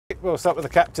we'll start with the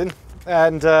captain.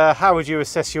 And how would you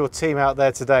assess your team out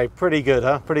there today? Pretty good,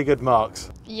 huh? Pretty good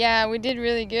marks. Yeah, we did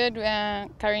really good.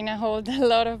 Karina held a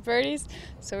lot of birdies,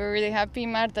 so we're really happy.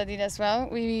 Marta did as well.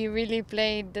 We really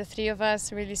played, the three of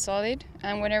us, really solid.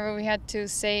 And whenever we had to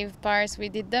save pars, we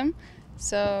did them.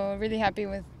 So really happy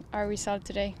with our result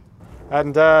today.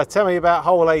 And tell me about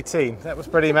hole 18. That was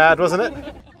pretty mad, wasn't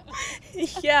it?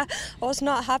 Yeah, I was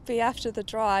not happy after the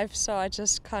drive, so I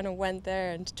just kind of went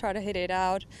there and tried to hit it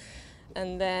out.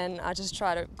 And then I just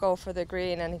tried to go for the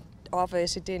green, and it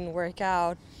obviously didn't work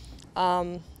out.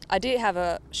 I did have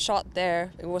a shot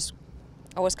there. I was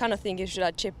kind of thinking, should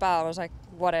I chip out? I was like,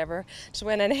 whatever. Just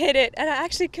went and hit it, and I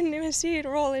actually couldn't even see it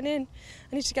rolling in.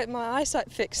 I need to get my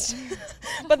eyesight fixed.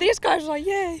 But these guys were like,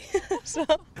 yay! So.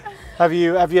 Have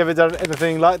you ever done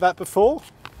anything like that before?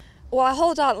 Well, I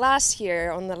holed out last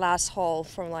year on the last hole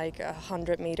from like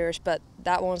 100 meters, but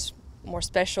that one's more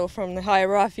special from the high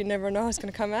rough. You never know how it's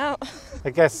going to come out. I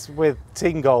guess with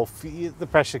team golf, the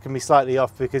pressure can be slightly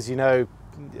off because you know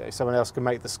someone else can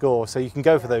make the score, so you can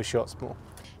go for those shots more.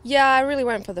 Yeah, I really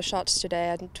went for the shots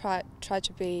today and tried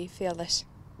to be fearless.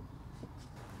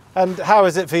 And how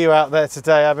is it for you out there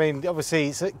today? I mean,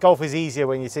 obviously golf is easier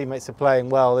when your teammates are playing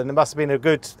well, and there must have been a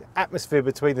good atmosphere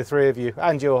between the three of you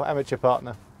and your amateur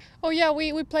partner. Oh yeah,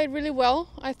 we played really well.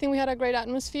 I think we had a great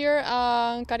atmosphere.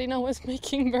 Karina was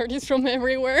making birdies from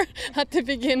everywhere at the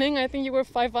beginning. I think you were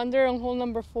 5 under on hole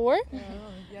number 4.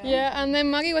 Yeah, and then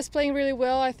Maggie was playing really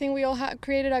well. I think we all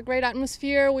created a great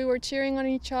atmosphere. We were cheering on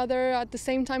each other. At the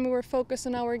same time, we were focused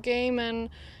on our game.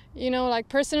 And, you know, like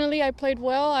personally, I played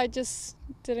well. I just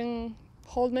didn't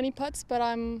hold many putts, but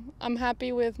I'm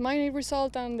happy with my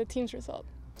result and the team's result.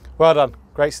 Well done.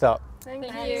 Great start. Thank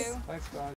you. Thanks, guys.